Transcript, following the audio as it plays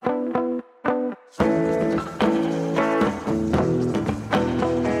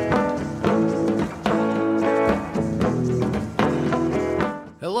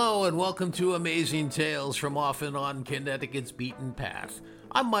Hello and welcome to Amazing Tales from Off and On Connecticut's Beaten Path.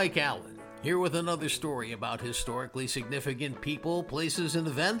 I'm Mike Allen, here with another story about historically significant people, places, and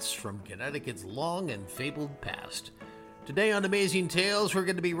events from Connecticut's long and fabled past. Today on Amazing Tales, we're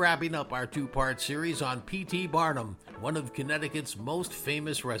going to be wrapping up our two-part series on P.T. Barnum, one of Connecticut's most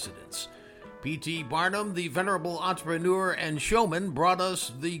famous residents. P.T. Barnum, the venerable entrepreneur and showman, brought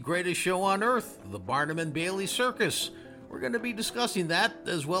us the greatest show on earth, the Barnum and Bailey Circus. We're going to be discussing that,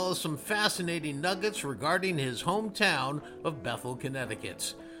 as well as some fascinating nuggets regarding his hometown of Bethel,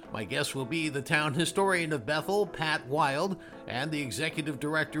 Connecticut. My guest will be the town historian of Bethel, Pat Wild, and the executive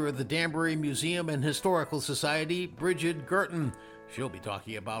director of the Danbury Museum and Historical Society, Bridget Girton. She'll be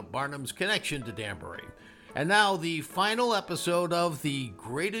talking about Barnum's connection to Danbury. And now, the final episode of The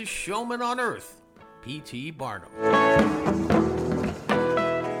Greatest Showman on Earth, P.T. Barnum.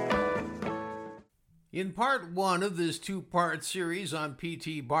 In part one of this two-part series on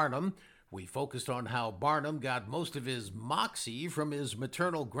P.T. Barnum, we focused on how Barnum got most of his moxie from his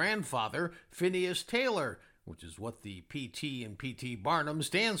maternal grandfather, Phineas Taylor, which is what the P.T. in P.T. Barnum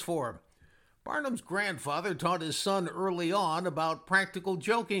stands for. Barnum's grandfather taught his son early on about practical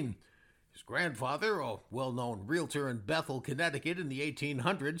joking. His grandfather, a well-known realtor in Bethel, Connecticut in the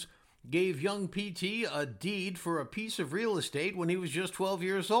 1800s, gave young P.T. a deed for a piece of real estate when he was just 12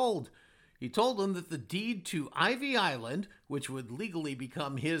 years old. He told him that the deed to Ivy Island, which would legally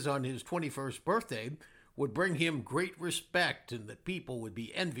become his on his 21st birthday, would bring him great respect and that people would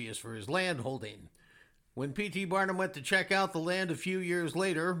be envious for his landholding. When P.T. Barnum went to check out the land a few years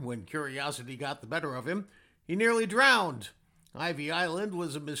later, when curiosity got the better of him, he nearly drowned. Ivy Island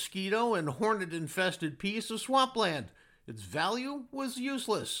was a mosquito and hornet-infested piece of swampland. Its value was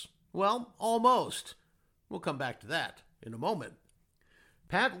useless. Well, almost. We'll come back to that in a moment.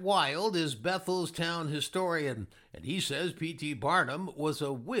 Pat Wild is Bethel's town historian, and he says P.T. Barnum was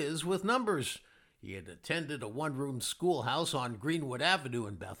a whiz with numbers. He had attended a one-room schoolhouse on Greenwood Avenue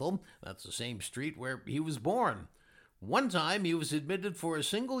in Bethel. That's the same street where he was born. One time, he was admitted for a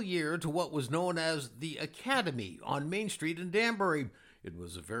single year to what was known as the Academy on Main Street in Danbury. It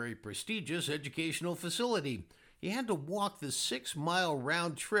was a very prestigious educational facility. He had to walk the 6-mile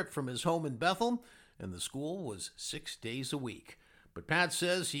round trip from his home in Bethel, and the school was 6 days a week. But Pat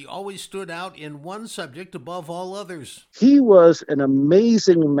says he always stood out in one subject above all others. He was an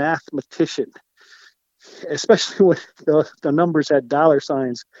amazing mathematician, especially when the numbers had dollar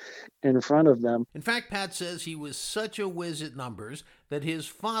signs in front of them. In fact, Pat says he was such a whiz at numbers that his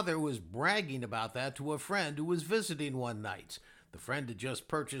father was bragging about that to a friend who was visiting one night. The friend had just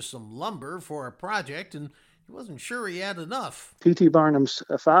purchased some lumber for a project, and he wasn't sure he had enough. P.T. Barnum's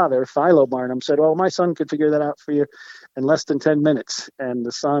father, Philo Barnum, said, "Well, my son could figure that out for you in less than 10 minutes. And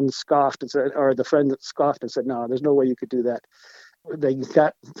the son scoffed and said, or the friend scoffed and said, "No, there's no way you could do that." They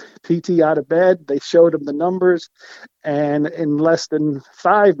got P.T. out of bed. They showed him the numbers. And in less than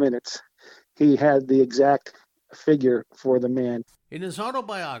 5 minutes, he had the exact figure for the man. In his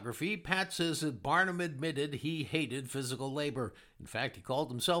autobiography, Pat says that Barnum admitted he hated physical labor. In fact, he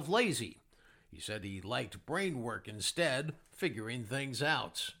called himself lazy. He said he liked brain work instead, figuring things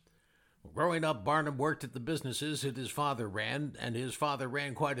out. Growing up, Barnum worked at the businesses that his father ran, and his father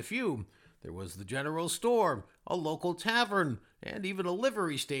ran quite a few. There was the general store, a local tavern, and even a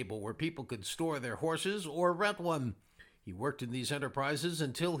livery stable where people could store their horses or rent one. He worked in these enterprises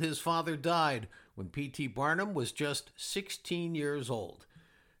until his father died, when P.T. Barnum was just 16 years old.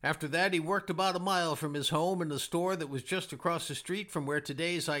 After that, he worked about a mile from his home in a store that was just across the street from where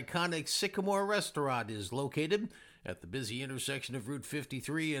today's iconic Sycamore Restaurant is located, at the busy intersection of Route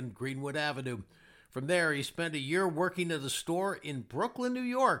 53 and Greenwood Avenue. From there, he spent a year working at a store in Brooklyn, New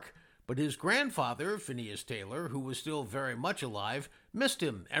York. But his grandfather, Phineas Taylor, who was still very much alive, missed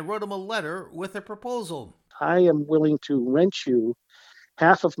him and wrote him a letter with a proposal. "I am willing to rent you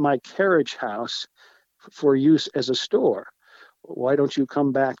half of my carriage house for use as a store. Why don't you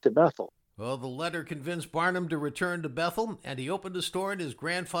come back to Bethel?" Well, the letter convinced Barnum to return to Bethel, and he opened a store in his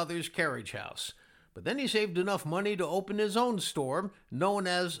grandfather's carriage house. But then he saved enough money to open his own store, known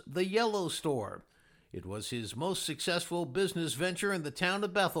as the Yellow Store. It was his most successful business venture in the town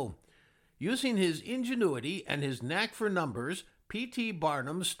of Bethel. Using his ingenuity and his knack for numbers, P.T.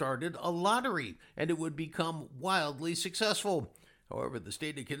 Barnum started a lottery, and it would become wildly successful. However, the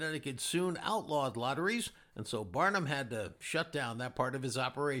state of Connecticut soon outlawed lotteries, and so Barnum had to shut down that part of his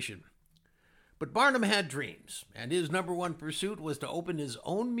operation. But Barnum had dreams, and his number one pursuit was to open his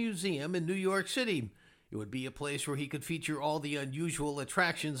own museum in New York City. It would be a place where he could feature all the unusual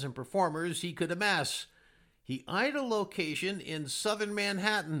attractions and performers he could amass. He eyed a location in southern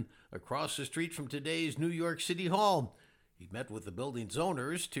Manhattan, across the street from today's New York City Hall. He met with the building's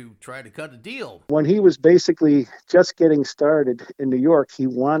owners to try to cut a deal. When he was basically just getting started in New York, he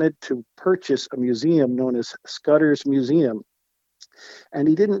wanted to purchase a museum known as Scudder's Museum. And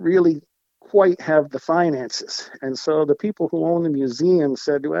he didn't really quite have the finances. And so the people who own the museum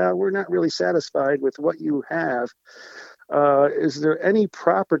said, well, we're not really satisfied with what you have. Is there any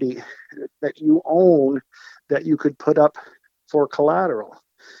property that you own that you could put up for collateral?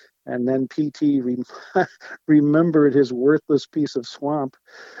 And then PT remembered his worthless piece of swamp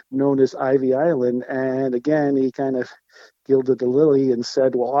known as Ivy Island. And again, he kind of gilded the lily and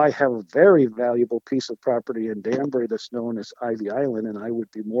said, well, I have a very valuable piece of property in Danbury that's known as Ivy Island, and I would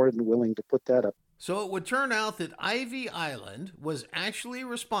be more than willing to put that up. So it would turn out that Ivy Island was actually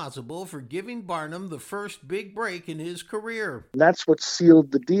responsible for giving Barnum the first big break in his career. That's what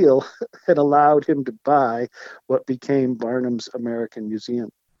sealed the deal and allowed him to buy what became Barnum's American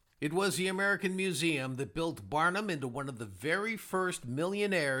Museum. It was the American Museum that built Barnum into one of the very first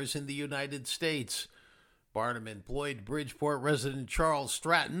millionaires in the United States. Barnum employed Bridgeport resident Charles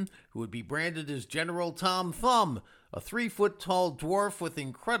Stratton, who would be branded as General Tom Thumb, a 3-foot-tall dwarf with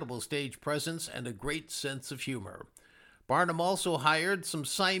incredible stage presence and a great sense of humor. Barnum also hired some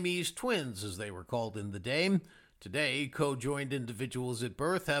Siamese twins, as they were called in the day. Today, co-joined individuals at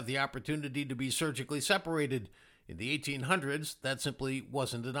birth have the opportunity to be surgically separated. In the 1800s, that simply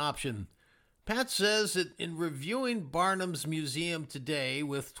wasn't an option. Pat says that in reviewing Barnum's museum today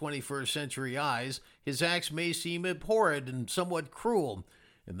with 21st century eyes, his acts may seem abhorrent and somewhat cruel.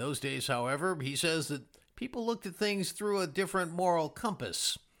 In those days, however, he says that people looked at things through a different moral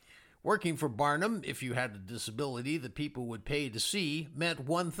compass. Working for Barnum, if you had a disability that people would pay to see, meant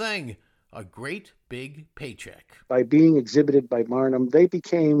one thing: a great big paycheck. By being exhibited by Barnum, they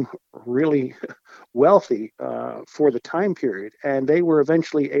became really wealthy for the time period, and they were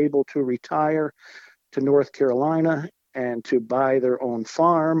eventually able to retire to North Carolina and to buy their own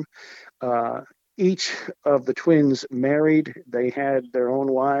farm. Each of the twins married. They had their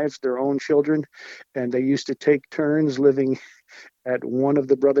own wives, their own children, and they used to take turns living at one of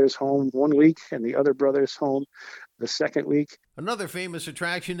the brothers' home one week and the other brother's home the second week. Another famous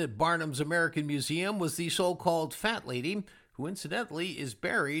attraction at Barnum's American Museum was the so-called Fat Lady, who incidentally is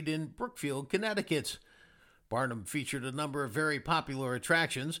buried in Brookfield, Connecticut. Barnum featured a number of very popular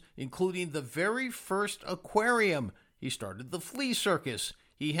attractions, including the very first aquarium. He started the flea circus.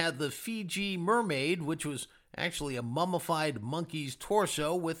 He had the Fiji Mermaid, which was actually a mummified monkey's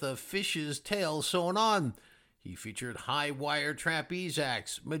torso with a fish's tail sewn on. He featured high-wire trapeze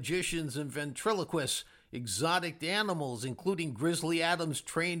acts, magicians and ventriloquists, exotic animals, including Grizzly Adams'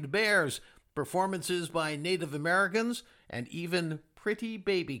 trained bears, performances by Native Americans, and even pretty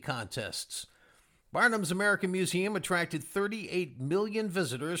baby contests. Barnum's American Museum attracted 38 million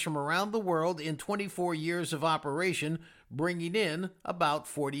visitors from around the world in 24 years of operation, bringing in about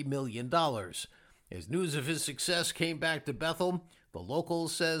 $40 million. As news of his success came back to Bethel, the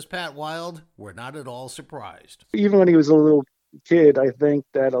locals, says Pat Wild, were not at all surprised. Even when he was a little kid, I think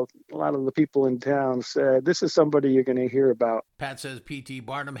that a lot of the people in town said, this is somebody you're going to hear about. Pat says P.T.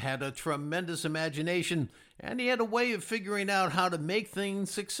 Barnum had a tremendous imagination, and he had a way of figuring out how to make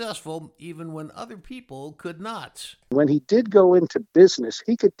things successful even when other people could not. When he did go into business,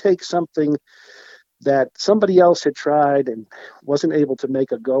 he could take something that somebody else had tried and wasn't able to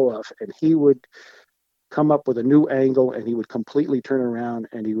make a go of, and he would come up with a new angle, and he would completely turn around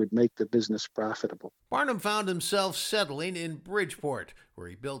and he would make the business profitable. Barnum found himself settling in Bridgeport, where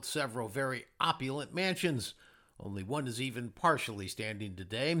he built several very opulent mansions. Only one is even partially standing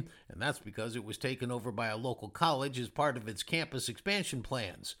today, and that's because it was taken over by a local college as part of its campus expansion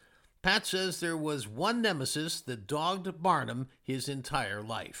plans. Pat says there was one nemesis that dogged Barnum his entire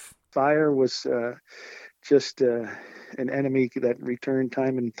life. Fire was just an enemy that returned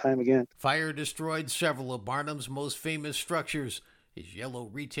time and time again. Fire destroyed several of Barnum's most famous structures. His yellow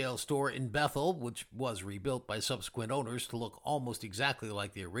retail store in Bethel, which was rebuilt by subsequent owners to look almost exactly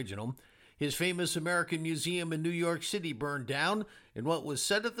like the original. His famous American Museum in New York City burned down in what was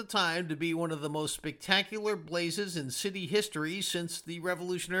said at the time to be one of the most spectacular blazes in city history since the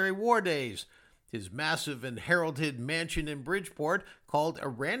Revolutionary War days. His massive and heralded mansion in Bridgeport, called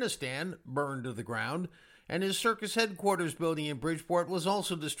Iranistan, burned to the ground, and his circus headquarters building in Bridgeport was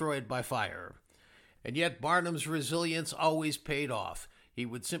also destroyed by fire. And yet Barnum's resilience always paid off. He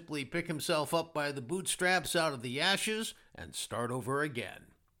would simply pick himself up by the bootstraps out of the ashes and start over again.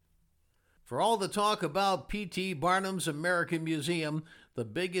 For all the talk about P.T. Barnum's American Museum, the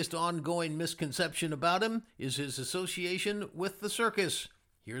biggest ongoing misconception about him is his association with the circus.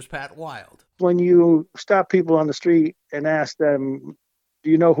 Here's Pat Wild. When you stop people on the street and ask them, do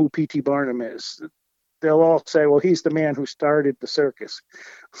you know who P.T. Barnum is? they'll all say, well, he's the man who started the circus.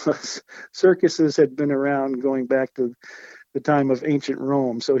 Circuses had been around going back to the time of ancient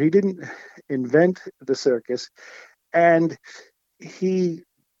Rome. So he didn't invent the circus. And he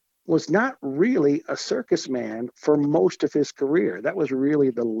was not really a circus man for most of his career. That was really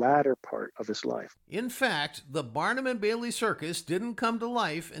the latter part of his life. In fact, the Barnum and Bailey Circus didn't come to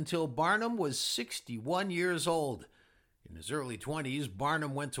life until Barnum was 61 years old. In his early 20s,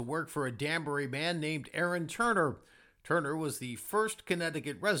 Barnum went to work for a Danbury man named Aaron Turner. Turner was the first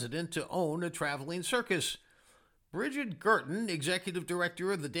Connecticut resident to own a traveling circus. Bridget Girton, executive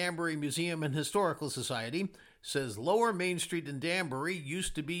director of the Danbury Museum and Historical Society, says Lower Main Street in Danbury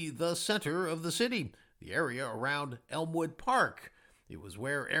used to be the center of the city, the area around Elmwood Park. It was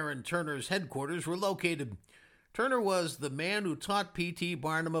where Aaron Turner's headquarters were located. Turner was the man who taught P.T.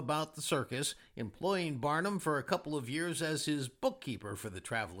 Barnum about the circus, employing Barnum for a couple of years as his bookkeeper for the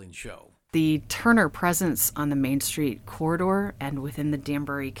traveling show. The Turner presence on the Main Street corridor and within the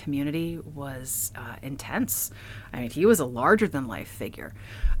Danbury community was intense. I mean, he was a larger-than-life figure.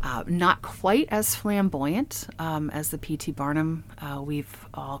 Not quite as flamboyant as the P.T. Barnum we've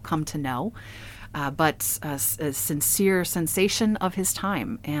all come to know, but a sincere sensation of his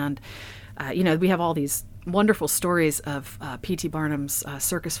time. And, we have all these wonderful stories of P.T. Barnum's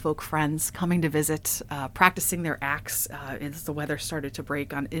circus folk friends coming to visit, practicing their acts as the weather started to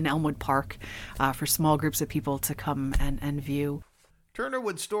break in Elmwood Park for small groups of people to come and view. Turner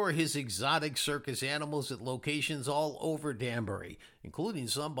would store his exotic circus animals at locations all over Danbury, including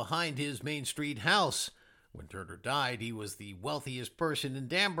some behind his Main Street house. When Turner died, he was the wealthiest person in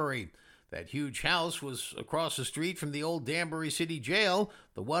Danbury. That huge house was across the street from the old Danbury City Jail,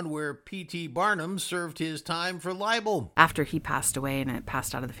 the one where P.T. Barnum served his time for libel. After he passed away and it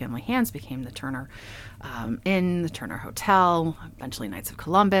passed out of the family hands, became the Turner Inn, the Turner Hotel, eventually Knights of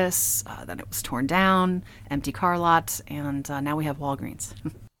Columbus. Then it was torn down, empty car lot, and now we have Walgreens.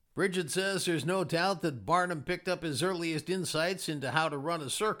 Bridget says there's no doubt that Barnum picked up his earliest insights into how to run a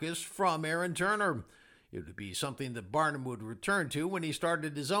circus from Aaron Turner. It would be something that Barnum would return to when he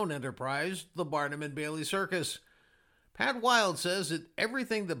started his own enterprise, the Barnum and Bailey Circus. Pat Wild says that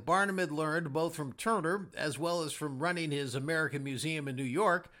everything that Barnum had learned, both from Turner as well as from running his American Museum in New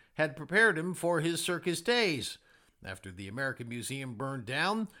York, had prepared him for his circus days. After the American Museum burned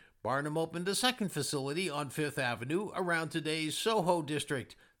down, Barnum opened a second facility on Fifth Avenue around today's Soho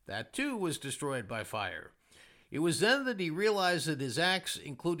district. That, too, was destroyed by fire. It was then that he realized that his acts,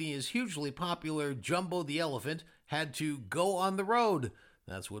 including his hugely popular Jumbo the Elephant, had to go on the road.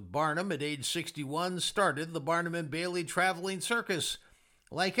 That's when Barnum, at age 61, started the Barnum and Bailey Traveling Circus.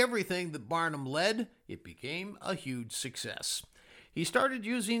 Like everything that Barnum led, it became a huge success. He started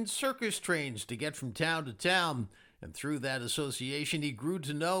using circus trains to get from town to town, and through that association he grew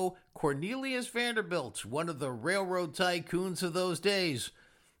to know Cornelius Vanderbilt, one of the railroad tycoons of those days.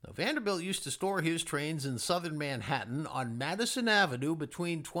 Now, Vanderbilt used to store his trains in southern Manhattan on Madison Avenue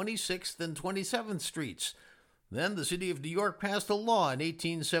between 26th and 27th Streets. Then the city of New York passed a law in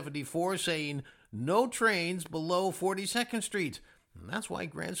 1874 saying no trains below 42nd Street. And that's why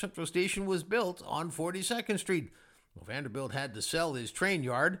Grand Central Station was built on 42nd Street. Well, Vanderbilt had to sell his train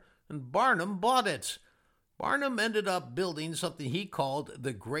yard, and Barnum bought it. Barnum ended up building something he called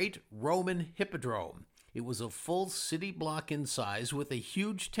the Great Roman Hippodrome. It was a full city block in size with a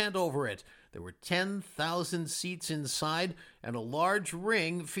huge tent over it. There were 10,000 seats inside and a large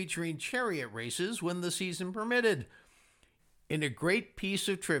ring featuring chariot races when the season permitted. In a great piece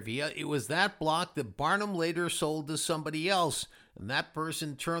of trivia, it was that block that Barnum later sold to somebody else, and that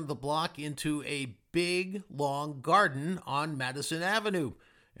person turned the block into a big, long garden on Madison Avenue.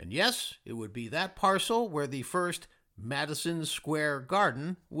 And yes, it would be that parcel where the first Madison Square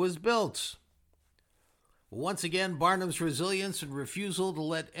Garden was built. Once again, Barnum's resilience and refusal to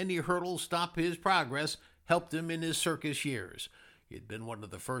let any hurdle stop his progress helped him in his circus years. He had been one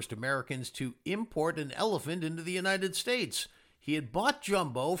of the first Americans to import an elephant into the United States. He had bought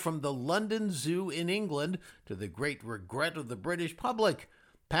Jumbo from the London Zoo in England, to the great regret of the British public.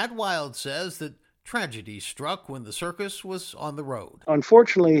 Pat Wild says that tragedy struck when the circus was on the road.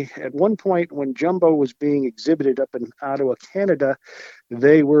 Unfortunately, at one point when Jumbo was being exhibited up in Ottawa, Canada,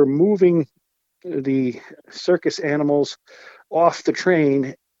 they were moving the circus animals off the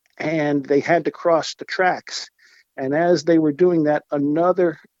train, and they had to cross the tracks. And as they were doing that,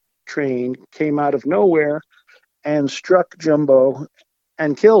 another train came out of nowhere and struck Jumbo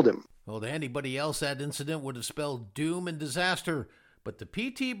and killed him. Well, to anybody else, that incident would have spelled doom and disaster. But to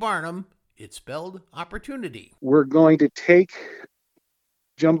P.T. Barnum, it spelled opportunity. We're going to take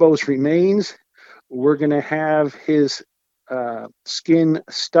Jumbo's remains. We're going to have his skin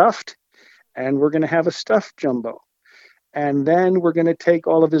stuffed, and we're going to have a stuffed Jumbo. And then we're going to take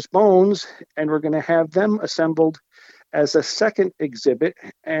all of his bones and we're going to have them assembled as a second exhibit.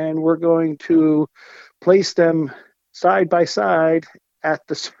 And we're going to place them side by side at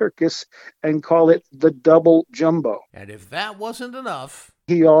the circus and call it the Double Jumbo. And if that wasn't enough,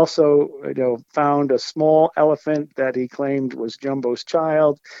 he also, found a small elephant that he claimed was Jumbo's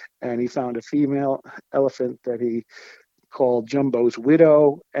child, and he found a female elephant that he called Jumbo's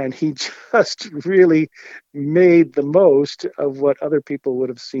widow, and he just really made the most of what other people would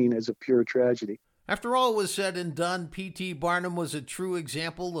have seen as a pure tragedy. After all was said and done, P.T. Barnum was a true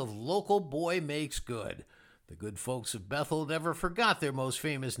example of local boy makes good. The good folks of Bethel never forgot their most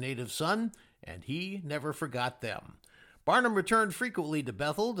famous native son, and he never forgot them. Barnum returned frequently to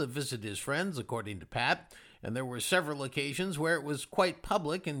Bethel to visit his friends, according to Pat, and there were several occasions where it was quite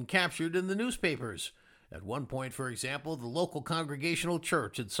public and captured in the newspapers. At one point, for example, the local Congregational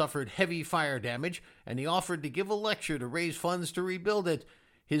Church had suffered heavy fire damage, and he offered to give a lecture to raise funds to rebuild it.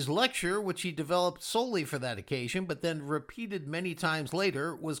 His lecture, which he developed solely for that occasion, but then repeated many times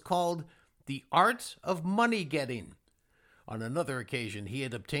later, was called The Art of Money Getting. On another occasion, he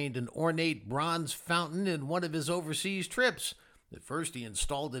had obtained an ornate bronze fountain in one of his overseas trips. At first, he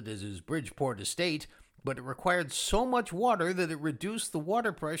installed it as his Bridgeport estate, but it required so much water that it reduced the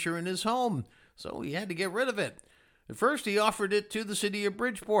water pressure in his home, so he had to get rid of it. At first, he offered it to the city of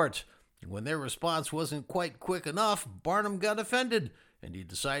Bridgeport. When their response wasn't quite quick enough, Barnum got offended, and he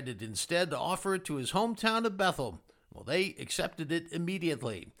decided instead to offer it to his hometown of Bethel. Well, they accepted it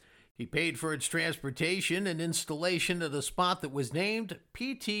immediately. He paid for its transportation and installation at a spot that was named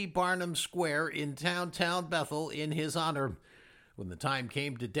P.T. Barnum Square in downtown Bethel in his honor. When the time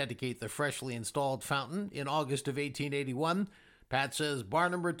came to dedicate the freshly installed fountain in August of 1881, Pat says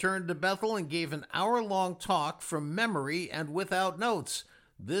Barnum returned to Bethel and gave an hour-long talk from memory and without notes.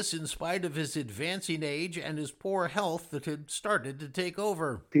 This in spite of his advancing age and his poor health that had started to take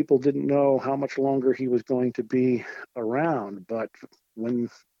over. People didn't know how much longer he was going to be around, but when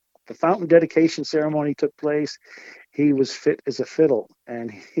the fountain dedication ceremony took place, he was fit as a fiddle, and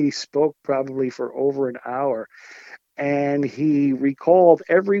he spoke probably for over an hour. And he recalled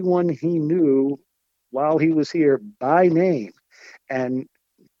everyone he knew while he was here by name and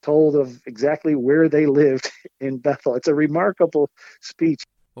told of exactly where they lived in Bethel. It's a remarkable speech.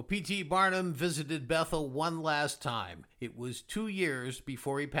 Well, P.T. Barnum visited Bethel one last time. It was 2 years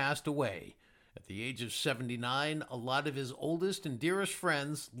before he passed away. At the age of 79, a lot of his oldest and dearest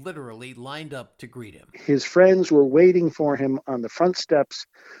friends literally lined up to greet him. His friends were waiting for him on the front steps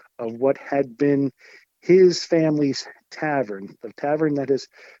of what had been his family's tavern, the tavern that his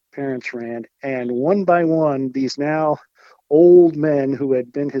parents ran. And one by one, these now old men who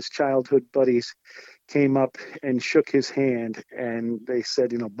had been his childhood buddies came up and shook his hand. And they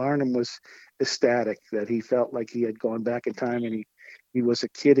said, Barnum was ecstatic that he felt like he had gone back in time and he was a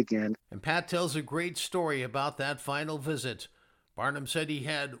kid again. And Pat tells a great story about that final visit. Barnum said he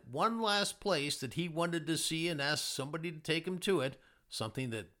had one last place that he wanted to see and asked somebody to take him to it, something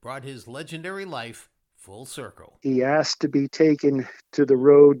that brought his legendary life full circle. He asked to be taken to the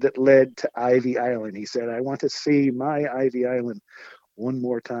road that led to Ivy Island. He said, I want to see my Ivy Island one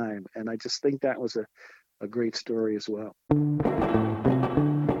more time. And I just think that was a great story as well.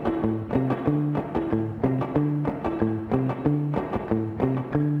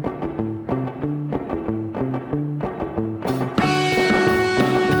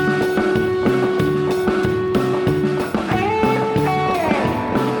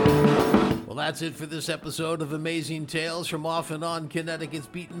 That's it for this episode of Amazing Tales from Off and On Connecticut's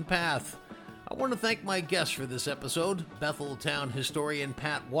Beaten Path. I want to thank my guests for this episode, Bethel Town historian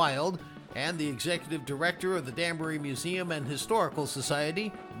Pat Wild and the executive director of the Danbury Museum and Historical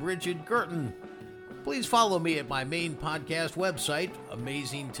Society, Bridget Girton. Please follow me at my main podcast website,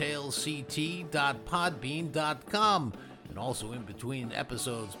 amazingtalesct.podbean.com. And also in between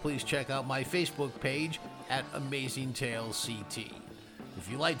episodes, please check out my Facebook page at Amazing Tales CT. If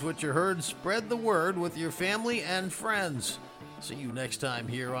you liked what you heard, spread the word with your family and friends. See you next time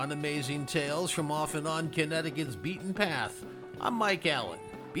here on Amazing Tales from Off and On Connecticut's Beaten Path. I'm Mike Allen.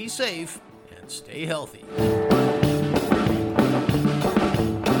 Be safe and stay healthy.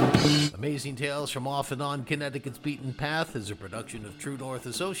 Amazing Tales from Off and On Connecticut's Beaten Path is a production of True North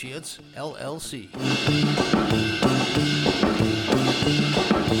Associates, LLC.